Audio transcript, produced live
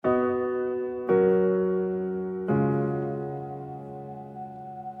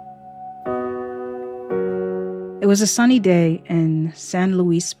was a sunny day in San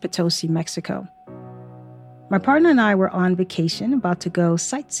Luis Potosi, Mexico. My partner and I were on vacation, about to go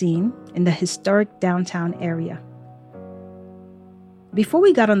sightseeing in the historic downtown area. Before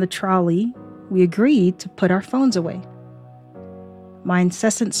we got on the trolley, we agreed to put our phones away. My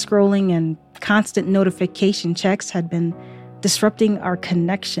incessant scrolling and constant notification checks had been disrupting our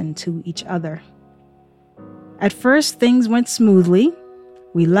connection to each other. At first, things went smoothly.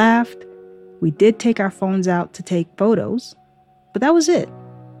 We laughed. We did take our phones out to take photos, but that was it.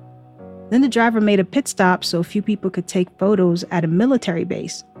 Then the driver made a pit stop so a few people could take photos at a military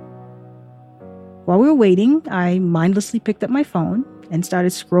base. While we were waiting, I mindlessly picked up my phone and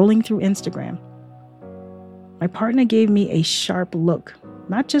started scrolling through Instagram. My partner gave me a sharp look,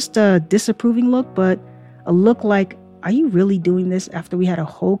 not just a disapproving look, but a look like, are you really doing this after we had a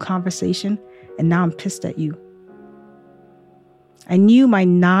whole conversation and now I'm pissed at you? I knew my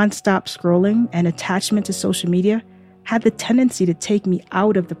nonstop scrolling and attachment to social media had the tendency to take me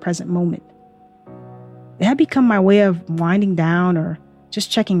out of the present moment. It had become my way of winding down or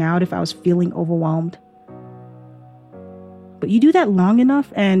just checking out if I was feeling overwhelmed. But you do that long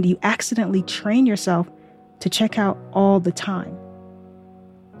enough and you accidentally train yourself to check out all the time,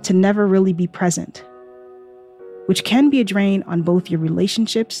 to never really be present, which can be a drain on both your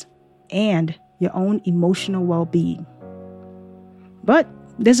relationships and your own emotional well-being. But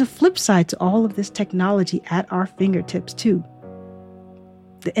there's a flip side to all of this technology at our fingertips too.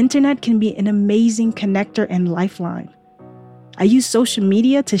 The internet can be an amazing connector and lifeline. I use social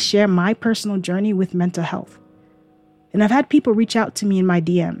media to share my personal journey with mental health. And I've had people reach out to me in my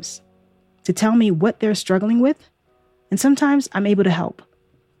DMs to tell me what they're struggling with, and sometimes I'm able to help.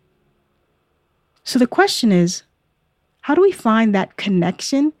 So the question is, how do we find that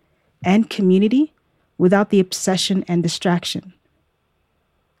connection and community without the obsession and distraction?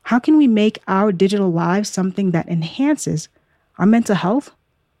 How can we make our digital lives something that enhances our mental health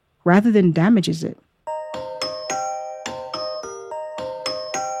rather than damages it?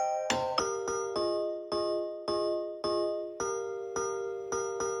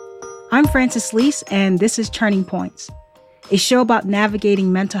 I'm Frances Leese, and this is Turning Points, a show about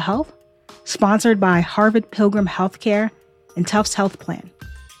navigating mental health, sponsored by Harvard Pilgrim Healthcare and Tufts Health Plan.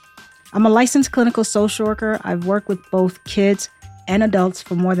 I'm a licensed clinical social worker. I've worked with both kids and adults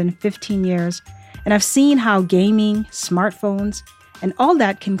for more than 15 years, and I've seen how gaming, smartphones, and all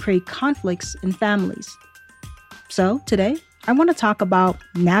that can create conflicts in families. So today, I want to talk about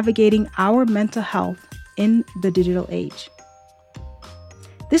navigating our mental health in the digital age.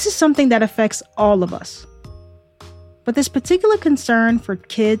 This is something that affects all of us. But there's particular concern for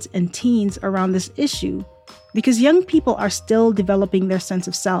kids and teens around this issue because young people are still developing their sense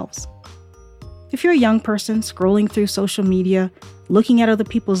of selves. If you're a young person scrolling through social media, looking at other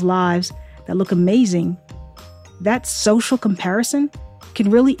people's lives that look amazing, that social comparison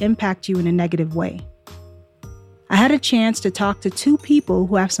can really impact you in a negative way. I had a chance to talk to two people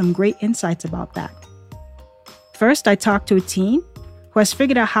who have some great insights about that. First, I talked to a teen who has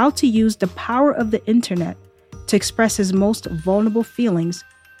figured out how to use the power of the internet to express his most vulnerable feelings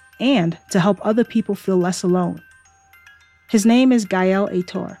and to help other people feel less alone. His name is Gael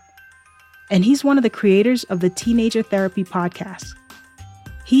Aitor, and he's one of the creators of the Teenager Therapy podcast.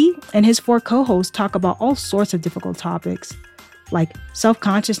 He and his 4 co-hosts talk about all sorts of difficult topics, like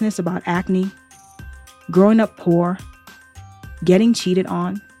self-consciousness about acne, growing up poor, getting cheated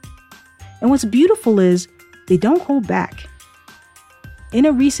on. And what's beautiful is they don't hold back. In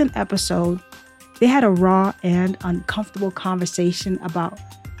a recent episode, they had a raw and uncomfortable conversation about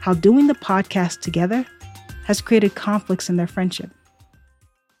how doing the podcast together has created conflicts in their friendship.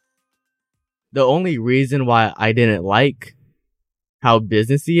 The only reason why I didn't like how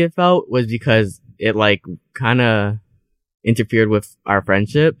businessy it felt was because it kind of interfered with our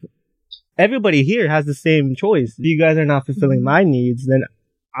friendship. Everybody here has the same choice. If you guys are not fulfilling my needs, then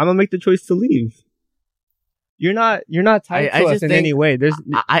I'm gonna make the choice to leave. You're not tied to us in any way.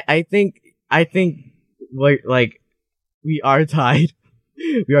 I think we are tied.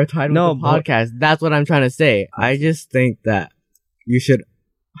 We are tied with the podcast. That's what I'm trying to say. I just think that you should.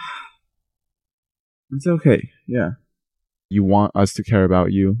 It's okay. Yeah. You want us to care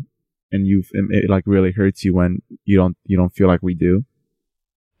about you, and it really hurts you when you don't feel like we do.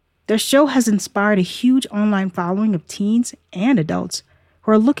 Their show has inspired a huge online following of teens and adults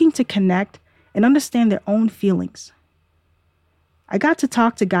who are looking to connect and understand their own feelings. I got to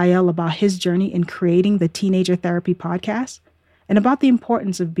talk to Gael about his journey in creating the Teenager Therapy podcast and about the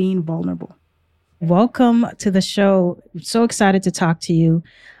importance of being vulnerable. Welcome to the show. I'm so excited to talk to you.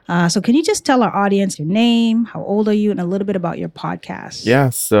 So can you just tell our audience your name, how old are you, and a little bit about your podcast?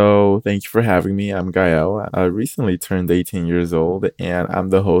 Yeah, so thank you for having me. I'm Gael. I recently turned 18 years old, and I'm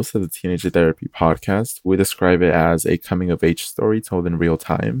the host of the Teenage Therapy podcast. We describe it as a coming-of-age story told in real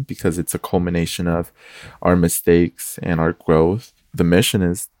time because it's a culmination of our mistakes and our growth. The mission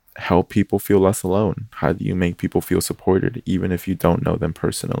is help people feel less alone. How do you make people feel supported, even if you don't know them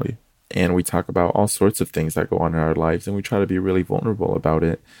personally? And we talk about all sorts of things that go on in our lives, and we try to be really vulnerable about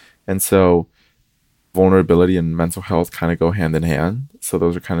it. And so vulnerability and mental health kind of go hand in hand. So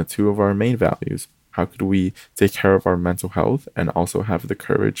those are kind of two of our main values. How could we take care of our mental health and also have the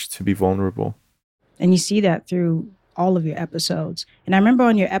courage to be vulnerable? And you see that through all of your episodes. And I remember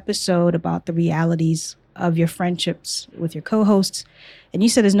on your episode about the realities of your friendships with your co-hosts, and you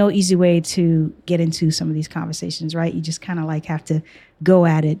said there's no easy way to get into some of these conversations, right? You just kind of like have to go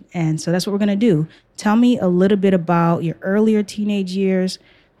at it. And so that's what we're going to do. Tell me a little bit about your earlier teenage years.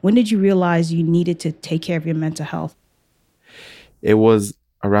 When did you realize you needed to take care of your mental health? It was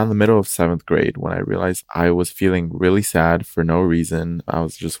around the middle of 7th grade when I realized I was feeling really sad for no reason. I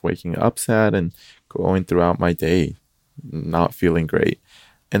was just waking up sad and going throughout my day, not feeling great.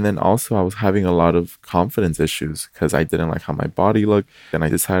 And then also I was having a lot of confidence issues because I didn't like how my body looked. And I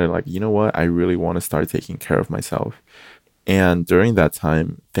decided like, you know what? I really want to start taking care of myself. And during that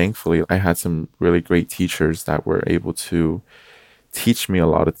time, thankfully, I had some really great teachers that were able to teach me a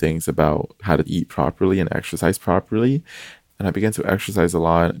lot of things about how to eat properly and exercise properly. And I began to exercise a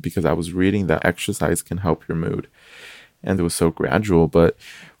lot because I was reading that exercise can help your mood. And it was so gradual, but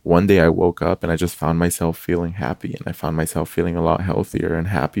one day I woke up and I just found myself feeling happy, and I found myself feeling a lot healthier and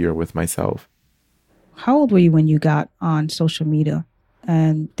happier with myself. How old were you when you got on social media?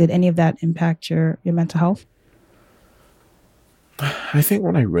 And did any of that impact your mental health? I think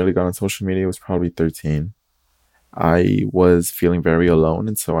when I really got on social media, it was probably 13. I was feeling very alone,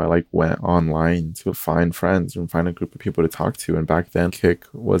 and so I like went online to find friends and find a group of people to talk to. And back then, Kik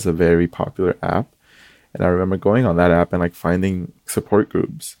was a very popular app. And I remember going on that app and like finding support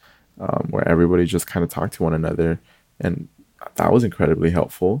groups where everybody just kind of talked to one another. And that was incredibly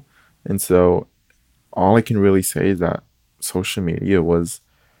helpful. And so all I can really say is that social media was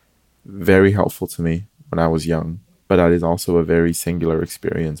very helpful to me when I was young. But that is also a very singular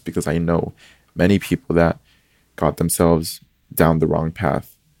experience because I know many people that got themselves down the wrong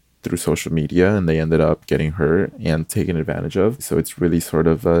path through social media and they ended up getting hurt and taken advantage of. So it's really sort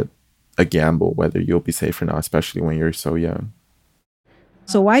of a gamble whether you'll be safe or not, especially when you're so young.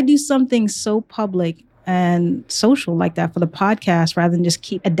 So why do something so public and social like that for the podcast rather than just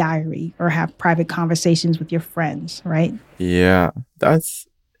keep a diary or have private conversations with your friends, right? Yeah,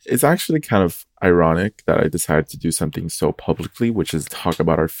 it's actually kind of ironic that I decided to do something so publicly, which is talk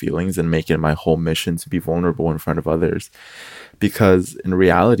about our feelings and make it my whole mission to be vulnerable in front of others. Because in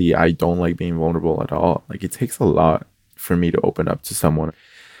reality, I don't like being vulnerable at all. Like it takes a lot for me to open up to someone.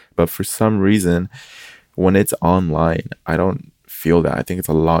 But for some reason, when it's online, I don't feel that. I think it's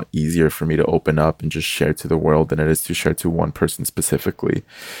a lot easier for me to open up and just share to the world than it is to share to one person specifically.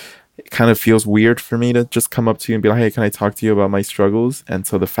 It kind of feels weird for me to just come up to you and be like, hey, can I talk to you about my struggles? And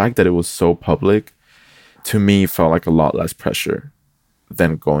so the fact that it was so public, to me, felt like a lot less pressure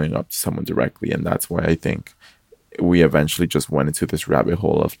than going up to someone directly. And that's why I think we eventually just went into this rabbit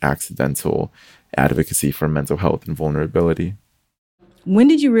hole of accidental advocacy for mental health and vulnerability. When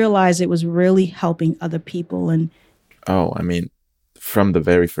did you realize it was really helping other people? And from the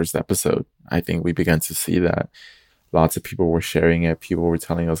very first episode, I think we began to see that lots of people were sharing it. People were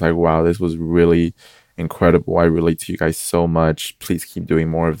telling us like, wow, this was really incredible. I relate to you guys so much. Please keep doing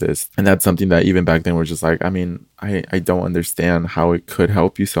more of this. And that's something that even back then we're just like, I don't understand how it could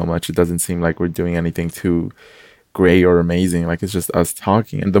help you so much. It doesn't seem like we're doing anything too great or amazing. Like it's just us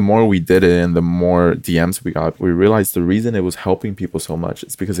talking. And the more we did it and the more DMs we got, we realized the reason it was helping people so much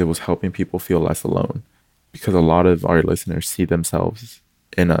is because it was helping people feel less alone. Because a lot of our listeners see themselves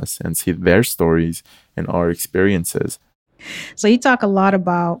in us and see their stories and our experiences. So you talk a lot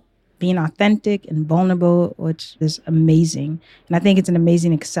about being authentic and vulnerable, which is amazing. And I think it's an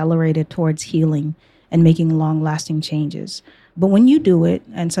amazing accelerator towards healing and making long-lasting changes. But when you do it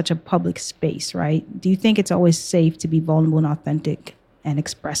in such a public space, right, do you think it's always safe to be vulnerable and authentic and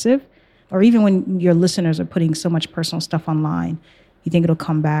expressive? Or even when your listeners are putting so much personal stuff online, you think it'll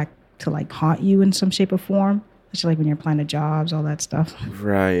come back to like haunt you in some shape or form? Especially like when you're applying to jobs, all that stuff.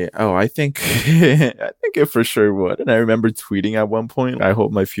 Right. Oh, I think it for sure would. And I remember tweeting at one point, I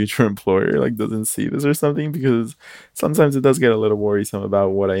hope my future employer like doesn't see this or something, because sometimes it does get a little worrisome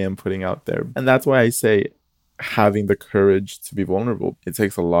about what I am putting out there. And that's why I say having the courage to be vulnerable. It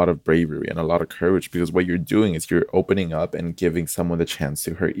takes a lot of bravery and a lot of courage, because what you're doing is you're opening up and giving someone the chance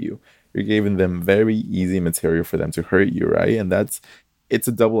to hurt you. You're giving them very easy material for them to hurt you, right? And it's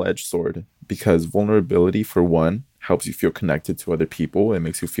a double-edged sword, because vulnerability, for one, helps you feel connected to other people. It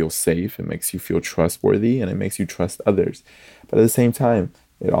makes you feel safe. It makes you feel trustworthy, and it makes you trust others. But at the same time,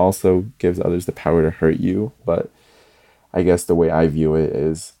 it also gives others the power to hurt you. But I guess the way I view it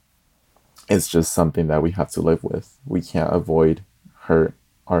is, it's just something that we have to live with. We can't avoid hurt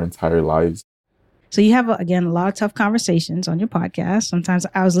our entire lives. So you have, again, a lot of tough conversations on your podcast. Sometimes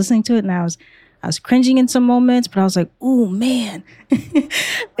I was listening to it and I was cringing in some moments, but I was like, oh, man.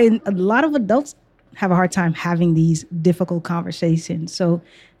 And a lot of adults have a hard time having these difficult conversations. So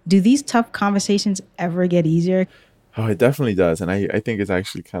do these tough conversations ever get easier? Oh, it definitely does. And I think it's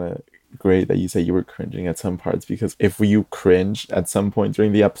actually kind of great that you say you were cringing at some parts, because if you cringed at some point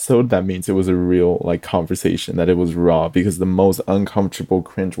during the episode, that means it was a real conversation, that it was raw, because the most uncomfortable,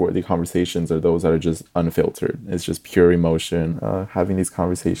 cringeworthy conversations are those that are just unfiltered. It's just pure emotion. Having these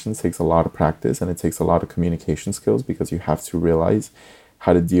conversations takes a lot of practice, and it takes a lot of communication skills, because you have to realize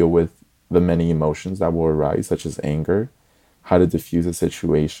how to deal with the many emotions that will arise, such as anger, how to diffuse a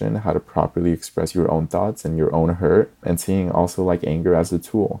situation, how to properly express your own thoughts and your own hurt, and seeing also anger as a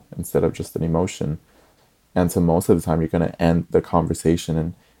tool instead of just an emotion. And so most of the time, you're going to end the conversation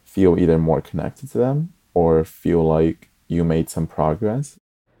and feel either more connected to them or feel like you made some progress.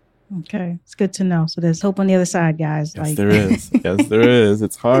 Okay, it's good to know. So there's hope on the other side, guys. Yes, there is. Yes, there is.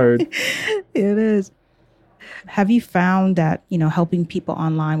 It's hard. It is. Have you found that, helping people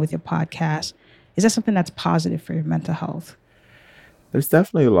online with your podcast, is that something that's positive for your mental health? There's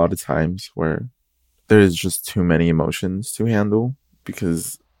definitely a lot of times where there is just too many emotions to handle,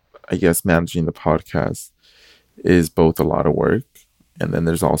 because I guess managing the podcast is both a lot of work, and then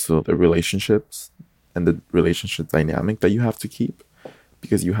there's also the relationships and the relationship dynamic that you have to keep,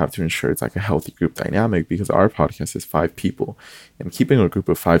 because you have to ensure it's a healthy group dynamic, because our podcast is 5 people, and keeping a group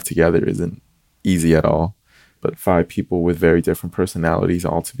of 5 together isn't easy at all. But 5 people with very different personalities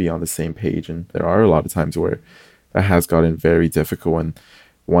all to be on the same page, and there are a lot of times where that has gotten very difficult, and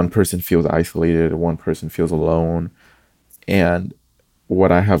one person feels isolated, one person feels alone. And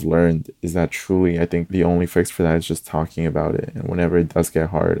what I have learned is that truly, I think the only fix for that is just talking about it. And whenever it does get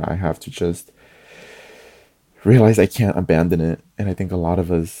hard, I have to just realize I can't abandon it. And I think a lot of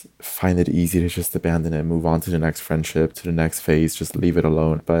us find it easy to just abandon it, move on to the next friendship, to the next phase, just leave it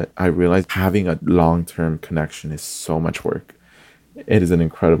alone. But I realize having a long-term connection is so much work. It is an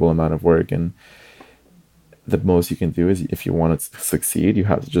incredible amount of work. And the most you can do is, if you want to succeed, you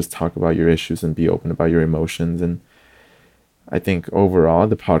have to just talk about your issues and be open about your emotions. And I think overall,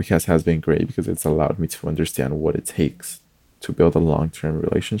 the podcast has been great, because it's allowed me to understand what it takes to build a long-term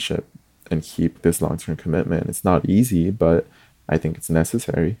relationship and keep this long-term commitment. It's not easy, but I think it's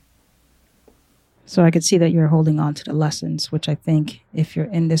necessary. So I could see that you're holding on to the lessons, which I think if you're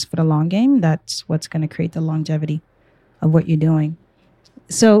in this for the long game, that's what's going to create the longevity of what you're doing.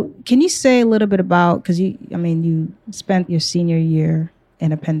 So can you say a little bit about, because you spent your senior year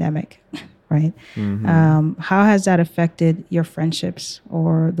in a pandemic, right? Mm-hmm. How has that affected your friendships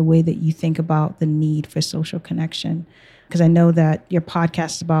or the way that you think about the need for social connection? Because I know that your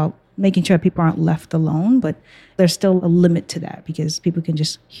podcast is about making sure people aren't left alone, but there's still a limit to that, because people can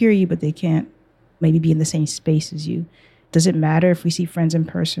just hear you, but they can't maybe be in the same space as you. Does it matter if we see friends in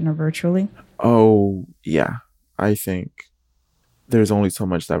person or virtually? Oh, yeah. I think there's only so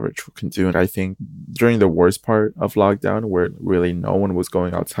much that virtual can do. And I think during the worst part of lockdown, where really no one was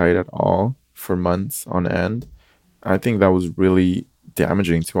going outside at all for months on end, I think that was really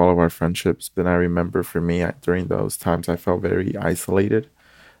damaging to all of our friendships. Then I remember for me, during those times, I felt very isolated.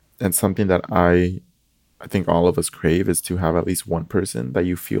 And something that I think all of us crave is to have at least one person that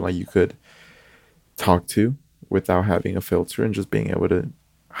you feel like you could talk to without having a filter, and just being able to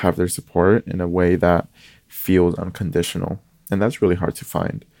have their support in a way that feels unconditional. And that's really hard to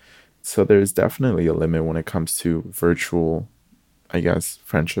find. So there's definitely a limit when it comes to virtual, I guess,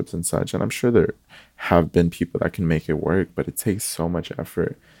 friendships and such. And I'm sure there have been people that can make it work, but it takes so much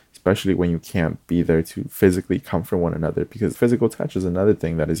effort, especially when you can't be there to physically comfort one another, because physical touch is another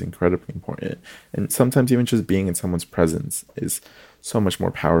thing that is incredibly important. And sometimes even just being in someone's presence is so much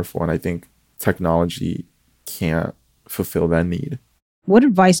more powerful. And I think technology can't fulfill that need. What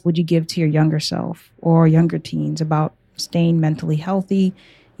advice would you give to your younger self or younger teens about staying mentally healthy,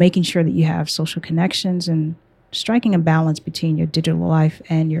 making sure that you have social connections, and striking a balance between your digital life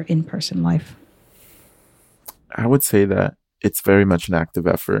and your in-person life? I would say that it's very much an active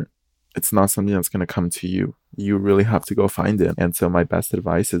effort. it's not something that's going to come to you. You really have to go find it. And so my best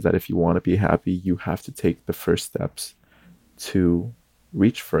advice is that if you want to be happy, you have to take the first steps to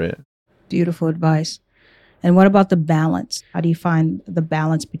reach for it. Beautiful advice. And what about the balance? How do you find the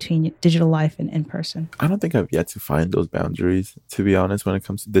balance between digital life and in person? I don't think I've yet to find those boundaries, to be honest, when it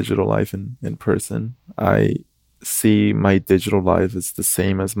comes to digital life and in person. I see my digital life as the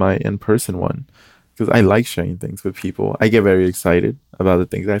same as my in-person one, because I like sharing things with people. I get very excited about the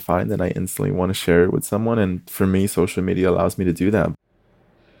things I find and I instantly want to share it with someone. And for me, social media allows me to do that.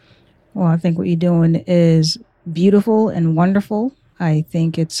 Well, I think what you're doing is beautiful and wonderful. I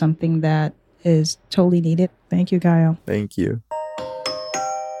think it's something that is totally needed. Thank you, Gael. Thank you.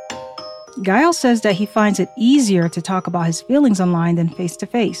 Gael says that he finds it easier to talk about his feelings online than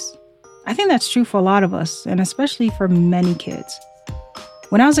face-to-face. I think that's true for a lot of us, and especially for many kids.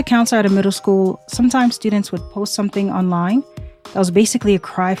 When I was a counselor at a middle school, sometimes students would post something online that was basically a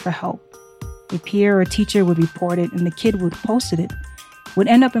cry for help. A peer or teacher would report it, and the kid who posted it would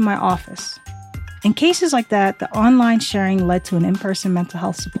end up in my office. In cases like that, the online sharing led to an in-person mental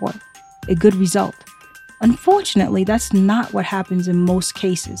health support, a good result. Unfortunately, that's not what happens in most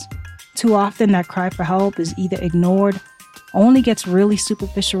cases. Too often, that cry for help is either ignored, only gets really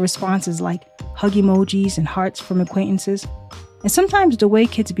superficial responses like hug emojis and hearts from acquaintances. And sometimes the way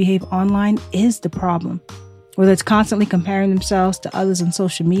kids behave online is the problem, whether it's constantly comparing themselves to others on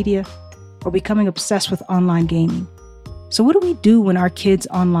social media or becoming obsessed with online gaming. So what do we do when our kids'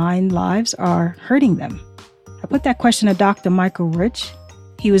 online lives are hurting them? I put that question to Dr. Michael Rich.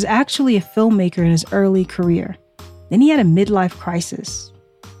 He was actually a filmmaker in his early career. Then he had a midlife crisis.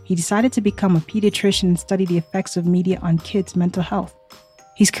 He decided to become a pediatrician and study the effects of media on kids' mental health.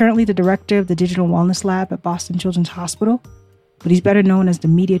 He's currently the director of the Digital Wellness Lab at Boston Children's Hospital, but he's better known as the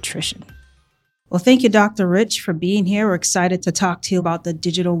Mediatrician. Well, thank you, Dr. Rich, for being here. We're excited to talk to you about the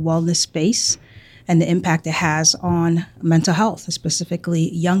digital wellness space and the impact it has on mental health,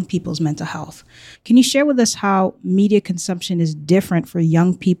 specifically young people's mental health. Can you share with us how media consumption is different for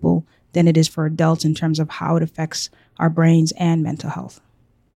young people than it is for adults in terms of how it affects our brains and mental health?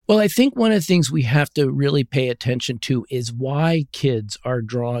 Well, I think one of the things we have to really pay attention to is why kids are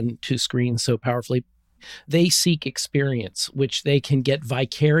drawn to screens so powerfully. They seek experience, which they can get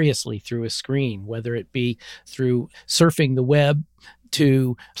vicariously through a screen, whether it be through surfing the web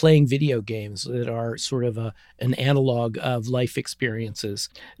to playing video games that are sort of an analog of life experiences.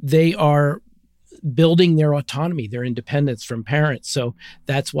 They are building their autonomy, their independence from parents. So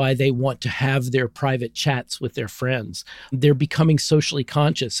that's why they want to have their private chats with their friends. They're becoming socially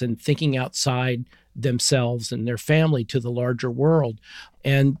conscious and thinking outside themselves and their family to the larger world.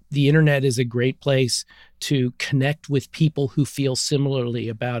 And the internet is a great place to connect with people who feel similarly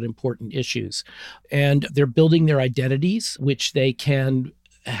about important issues. And they're building their identities, which they can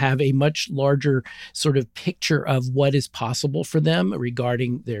have a much larger sort of picture of what is possible for them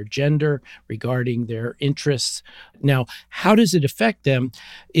regarding their gender, regarding their interests. Now, how does it affect them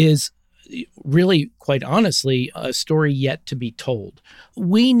is really, quite honestly, a story yet to be told.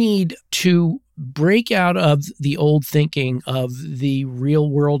 We need to break out of the old thinking of the real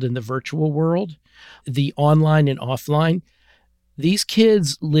world and the virtual world, the online and offline. These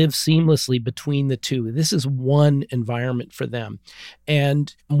kids live seamlessly between the two. This is one environment for them.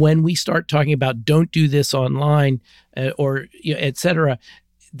 And when we start talking about don't do this online or et cetera,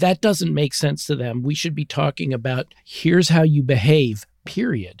 that doesn't make sense to them. We should be talking about here's how you behave,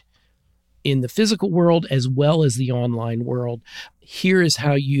 period. In the physical world as well as the online world. Here is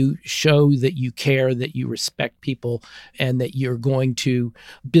how you show that you care, that you respect people, and that you're going to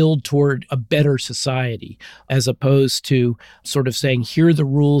build toward a better society, as opposed to sort of saying, here are the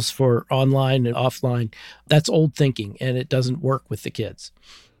rules for online and offline. That's old thinking, and it doesn't work with the kids.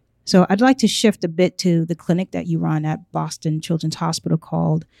 So I'd like to shift a bit to the clinic that you run at Boston Children's Hospital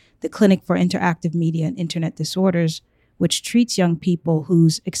called the Clinic for Interactive Media and Internet Disorders, which treats young people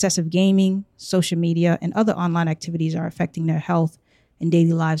whose excessive gaming, social media, and other online activities are affecting their health and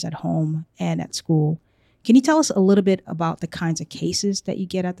daily lives at home and at school. Can you tell us a little bit about the kinds of cases that you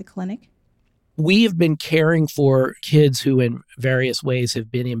get at the clinic? We have been caring for kids who in various ways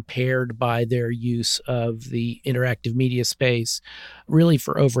have been impaired by their use of the interactive media space really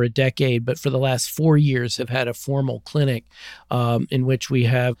for over a decade, but for the last 4 years have had a formal clinic in which we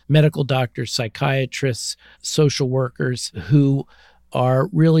have medical doctors, psychiatrists, social workers who are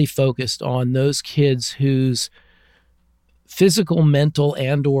really focused on those kids whose physical, mental,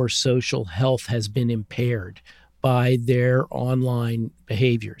 and or social health has been impaired by their online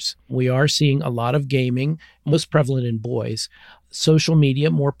behaviors. We are seeing a lot of gaming, most prevalent in boys, social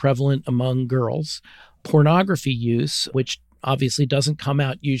media, more prevalent among girls, pornography use, which obviously doesn't come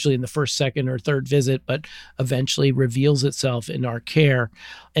out usually in the first, second, or third visit, but eventually reveals itself in our care.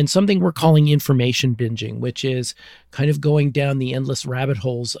 And something we're calling information binging, which is kind of going down the endless rabbit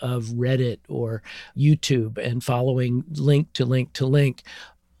holes of Reddit or YouTube and following link to link to link.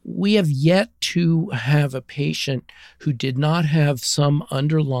 We have yet to have a patient who did not have some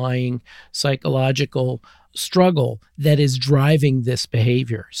underlying psychological struggle that is driving this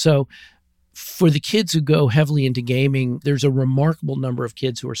behavior. So for the kids who go heavily into gaming, there's a remarkable number of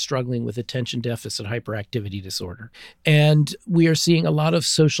kids who are struggling with attention deficit hyperactivity disorder. And we are seeing a lot of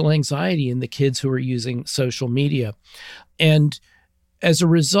social anxiety in the kids who are using social media. And as a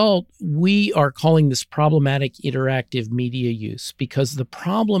result, we are calling this problematic interactive media use, because the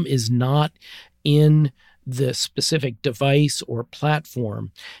problem is not in the specific device or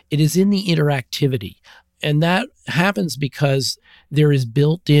platform. It is in the interactivity. And that happens because there is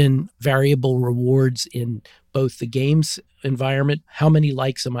built-in variable rewards in both the game's environment. How many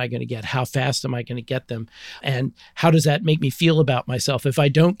likes am I going to get? How fast am I going to get them? And how does that make me feel about myself if I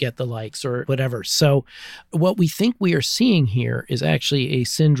don't get the likes or whatever? So what we think we are seeing here is actually a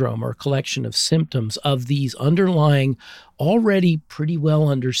syndrome or a collection of symptoms of these underlying, already pretty well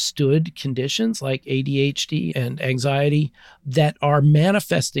understood conditions like ADHD and anxiety that are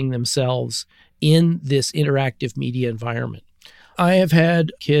manifesting themselves in this interactive media environment. I have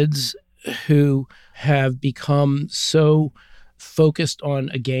had kids who have become so focused on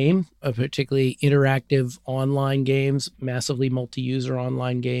a game, particularly interactive online games, massively multi-user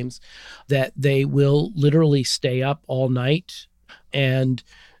online games, that they will literally stay up all night and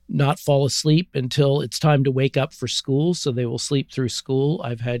not fall asleep until it's time to wake up for school. So they will sleep through school.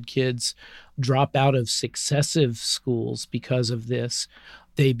 I've had kids drop out of successive schools because of this.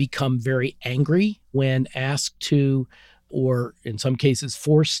 They become very angry when asked to, or in some cases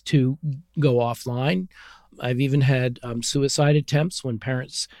forced to, go offline. I've even had suicide attempts when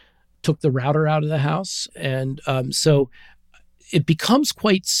parents took the router out of the house. And so it becomes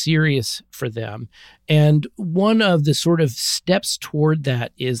quite serious for them. And one of the sort of steps toward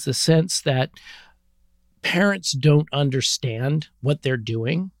that is the sense that parents don't understand what they're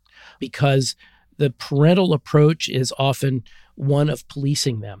doing, because the parental approach is often one of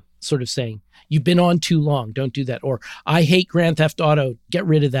policing them, sort of saying, you've been on too long, don't do that. Or I hate Grand Theft Auto, get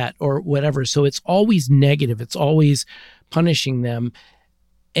rid of that, or whatever. So it's always negative. It's always punishing them.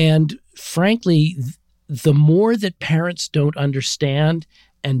 And frankly, the more that parents don't understand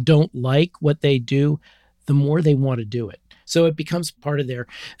and don't like what they do, the more they want to do it. So it becomes part of their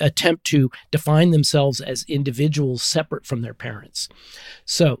attempt to define themselves as individuals separate from their parents.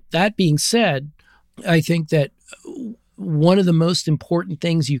 So that being said, I think that one of the most important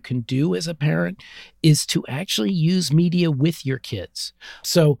things you can do as a parent is to actually use media with your kids.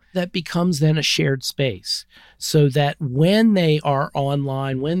 So that becomes then a shared space, so that when they are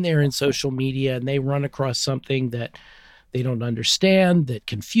online, when they're in social media and they run across something that they don't understand, that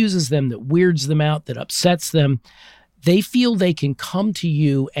confuses them, that weirds them out, that upsets them, they feel they can come to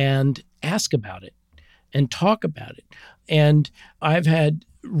you and ask about it and talk about it. And I've had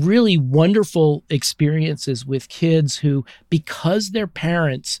really wonderful experiences with kids who, because their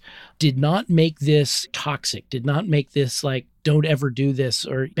parents did not make this toxic, did not make this like, don't ever do this,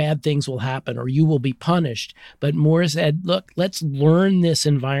 or bad things will happen, or you will be punished, but more said, look, let's learn this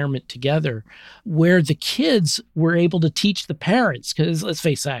environment together, where the kids were able to teach the parents, because let's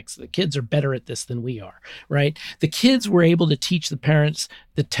face facts, the kids are better at this than we are, right? The kids were able to teach the parents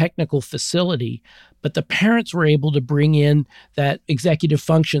the technical facility, but the parents were able to bring in that executive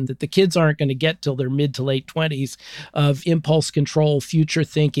function that the kids aren't going to get till their mid to late 20s of impulse control, future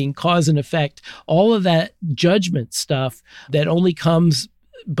thinking, cause and effect, all of that judgment stuff that only comes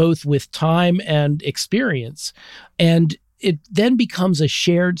both with time and experience. And it then becomes a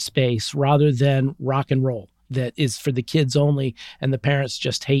shared space rather than rock and roll that is for the kids only and the parents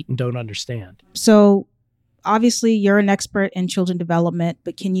just hate and don't understand. So obviously you're an expert in children development,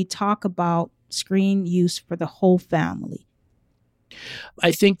 but can you talk about screen use for the whole family?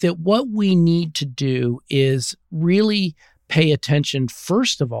 I think that what we need to do is really pay attention,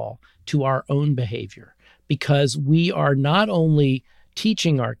 first of all, to our own behavior, because we are not only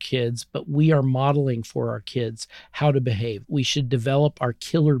teaching our kids, but we are modeling for our kids how to behave. We should develop our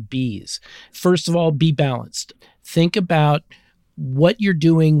killer bees. First of all, be balanced. Think about what you're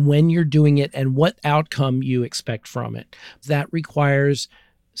doing, when you're doing it, and what outcome you expect from it. That requires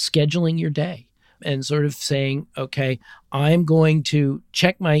scheduling your day and sort of saying, okay, I'm going to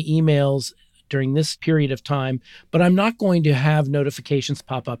check my emails during this period of time, but I'm not going to have notifications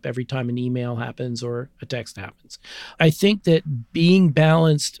pop up every time an email happens or a text happens. I think that being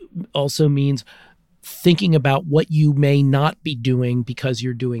balanced also means thinking about what you may not be doing because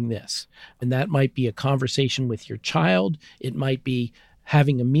you're doing this. And that might be a conversation with your child. It might be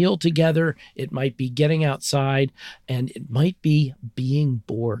having a meal together. It might be getting outside, and it might be being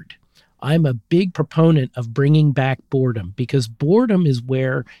bored. I'm a big proponent of bringing back boredom, because boredom is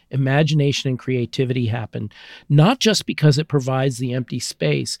where imagination and creativity happen, not just because it provides the empty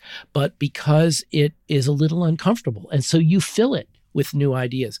space, but because it is a little uncomfortable. And so you fill it with new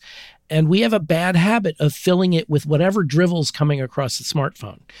ideas. And we have a bad habit of filling it with whatever drivel's coming across the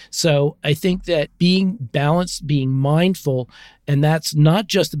smartphone. So I think that being balanced, being mindful, and that's not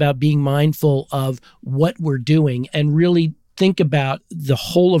just about being mindful of what we're doing and really think about the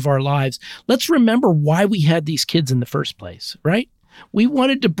whole of our lives. Let's remember why we had these kids in the first place, right? We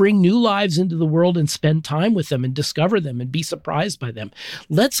wanted to bring new lives into the world and spend time with them and discover them and be surprised by them.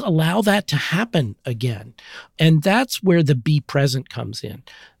 Let's allow that to happen again. And that's where the be present comes in.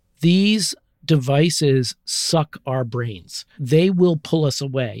 These devices suck our brains. They will pull us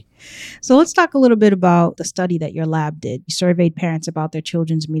away. So let's talk a little bit about the study that your lab did. You surveyed parents about their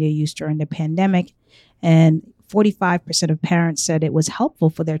children's media use during the pandemic, and 45% of parents said it was helpful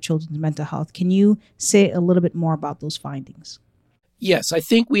for their children's mental health. Can you say a little bit more about those findings? Yes, I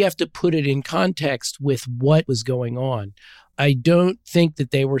think we have to put it in context with what was going on. I don't think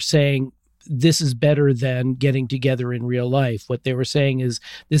that they were saying this is better than getting together in real life. What they were saying is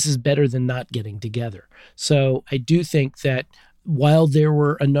this is better than not getting together. So I do think that while there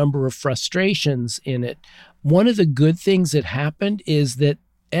were a number of frustrations in it, one of the good things that happened is that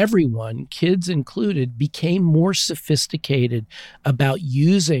everyone, kids included, became more sophisticated about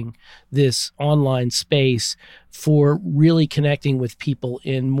using this online space for really connecting with people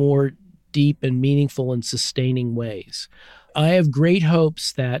in more deep and meaningful and sustaining ways. I have great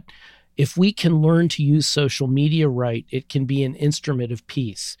hopes that if we can learn to use social media right, it can be an instrument of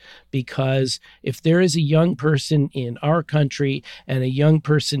peace. Because if there is a young person in our country and a young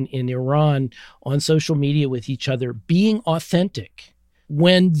person in Iran on social media with each other being authentic,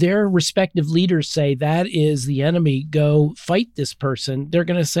 when their respective leaders say that is the enemy, go fight this person, they're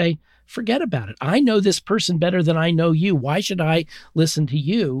going to say, forget about it. I know this person better than I know you. Why should I listen to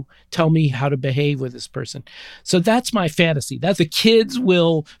you tell me how to behave with this person? So that's my fantasy. That the kids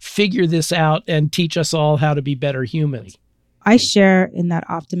will figure this out and teach us all how to be better humans. I share in that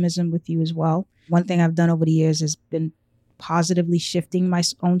optimism with you as well. One thing I've done over the years has been positively shifting my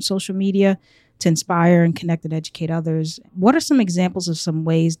own social media to inspire and connect and educate others. What are some examples of some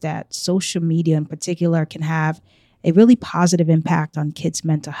ways that social media in particular can have a really positive impact on kids'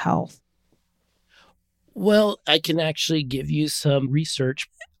 mental health? Well, I can actually give you some research.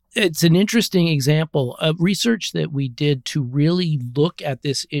 It's an interesting example of research that we did to really look at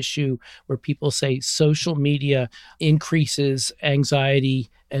this issue where people say social media increases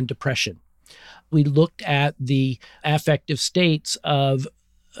anxiety and depression. We looked at the affective states of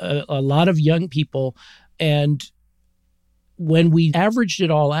a lot of young people, and when we averaged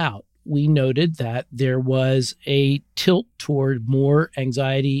it all out, we noted that there was a tilt toward more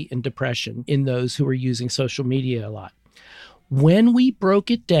anxiety and depression in those who were using social media a lot. When we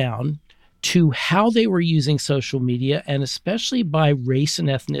broke it down to how they were using social media, and especially by race and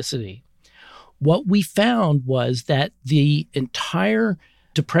ethnicity, what we found was that the entire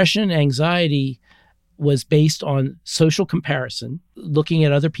depression and anxiety was based on social comparison, looking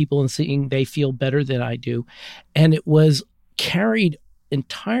at other people and seeing they feel better than I do. And it was carried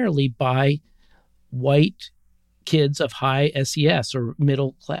entirely by white kids of high SES or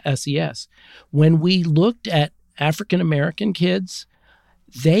middle class SES. When we looked at African American kids,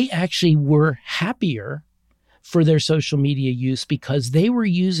 they actually were happier for their social media use because they were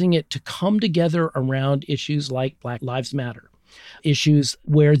using it to come together around issues like Black Lives Matter, issues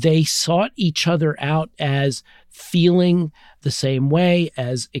where they sought each other out as feeling the same way,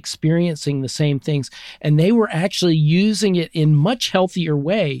 as experiencing the same things. And they were actually using it in much healthier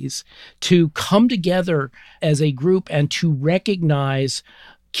ways to come together as a group and to recognize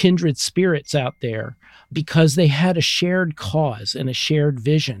kindred spirits out there because they had a shared cause and a shared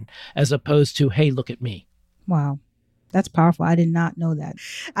vision, as opposed to, hey, look at me. Wow. That's powerful. I did not know that.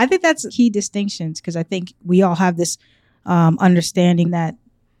 I think that's key distinctions, because I think we all have this understanding that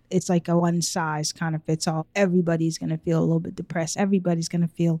it's like a one size kind of fits all. Everybody's going to feel a little bit depressed. Everybody's going to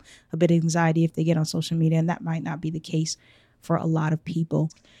feel a bit of anxiety if they get on social media. And that might not be the case for a lot of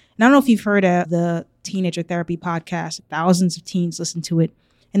people. And I don't know if you've heard of the Teenager Therapy podcast. Thousands of teens listen to it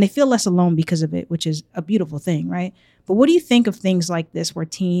and they feel less alone because of it, which is a beautiful thing, right? But what do you think of things like this where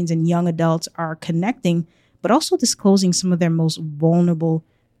teens and young adults are connecting, but also disclosing some of their most vulnerable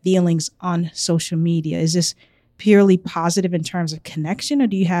feelings on social media? Is this purely positive in terms of connection, or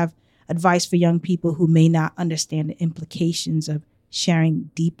do you have advice for young people who may not understand the implications of sharing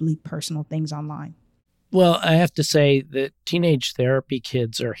deeply personal things online? Well, I have to say that teenage therapy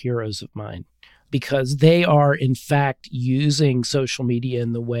kids are heroes of mine because they are, in fact, using social media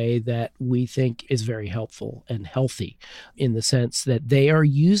in the way that we think is very helpful and healthy, in the sense that they are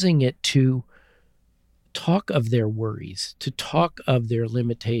using it to talk of their worries, to talk of their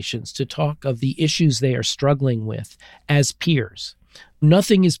limitations, to talk of the issues they are struggling with as peers.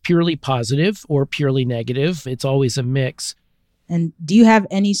 Nothing is purely positive or purely negative. It's always a mix. And do you have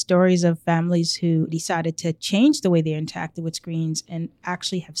any stories of families who decided to change the way they interacted with screens and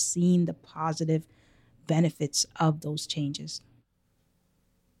actually have seen the positive benefits of those changes?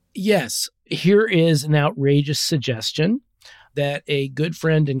 Yes. Here is an outrageous suggestion that a good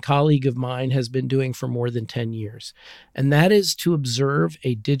friend and colleague of mine has been doing for more than 10 years, and that is to observe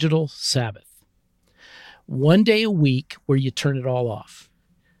a digital Sabbath. One day a week where you turn it all off.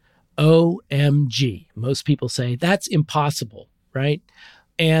 OMG. Most people say that's impossible, right?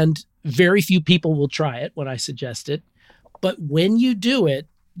 And very few people will try it when I suggest it. But when you do it,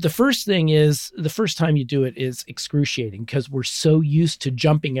 the first time you do it is excruciating because we're so used to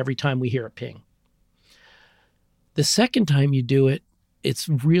jumping every time we hear a ping. The second time you do it, it's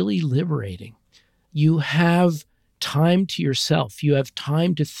really liberating. You have time to yourself. You have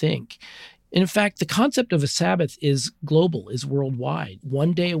time to think. In fact, the concept of a Sabbath is global, is worldwide.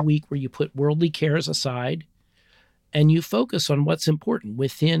 One day a week where you put worldly cares aside and you focus on what's important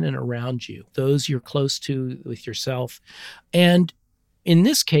within and around you, those you're close to with yourself. And in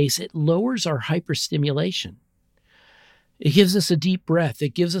this case, it lowers our hyperstimulation. It gives us a deep breath.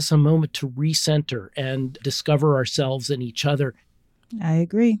 It gives us a moment to recenter and discover ourselves and each other. I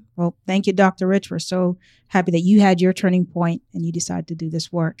agree. Well, thank you, Dr. Rich. We're so happy that you had your turning point and you decided to do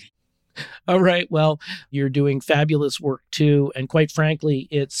this work. All right. Well, you're doing fabulous work too. And quite frankly,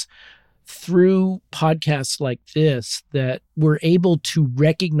 it's through podcasts like this that we're able to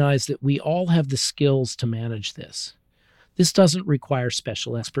recognize that we all have the skills to manage this. This doesn't require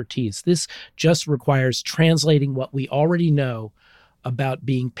special expertise. This just requires translating what we already know about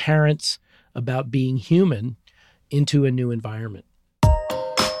being parents, about being human, into a new environment.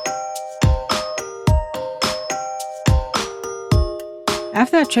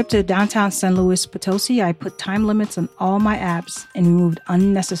 After that trip to downtown San Luis Potosi, I put time limits on all my apps and removed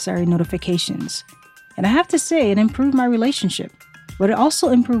unnecessary notifications. And I have to say, it improved my relationship, but it also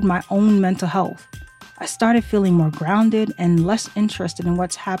improved my own mental health. I started feeling more grounded and less interested in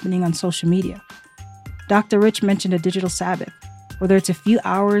what's happening on social media. Dr. Rich mentioned a digital Sabbath, whether it's a few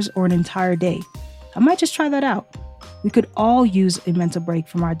hours or an entire day. I might just try that out. We could all use a mental break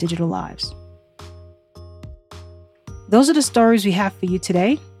from our digital lives. Those are the stories we have for you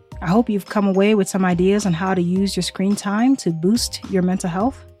today. I hope you've come away with some ideas on how to use your screen time to boost your mental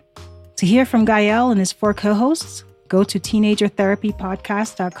health. To hear from Gael and his 4 co-hosts, go to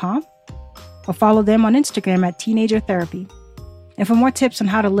teenagertherapypodcast.com or follow them on Instagram at teenagertherapy. And for more tips on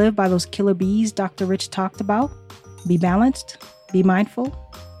how to live by those killer bees Dr. Rich talked about, be balanced, be mindful,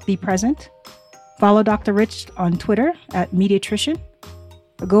 be present. Follow Dr. Rich on Twitter at Mediatrician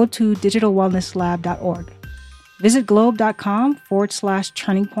or go to digitalwellnesslab.org. Visit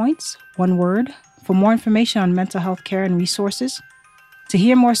globe.com/turningpoints, one word, for more information on mental health care and resources. To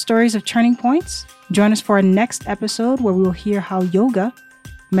hear more stories of Turning Points, join us for our next episode where we will hear how yoga,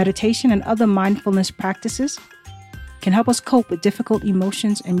 meditation, and other mindfulness practices can help us cope with difficult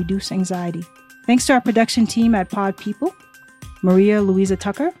emotions and reduce anxiety. Thanks to our production team at Pod People, Maria Louisa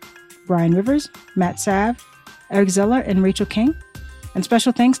Tucker, Brian Rivers, Matt Sav, Eric Zeller, and Rachel King. And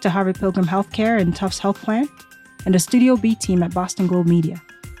special thanks to Harvard Pilgrim Healthcare and Tufts Health Plan, and the Studio B team at Boston Globe Media.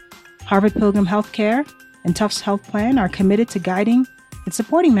 Harvard Pilgrim Healthcare and Tufts Health Plan are committed to guiding and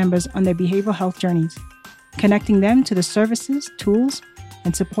supporting members on their behavioral health journeys, connecting them to the services, tools,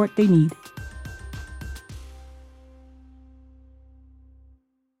 and support they need.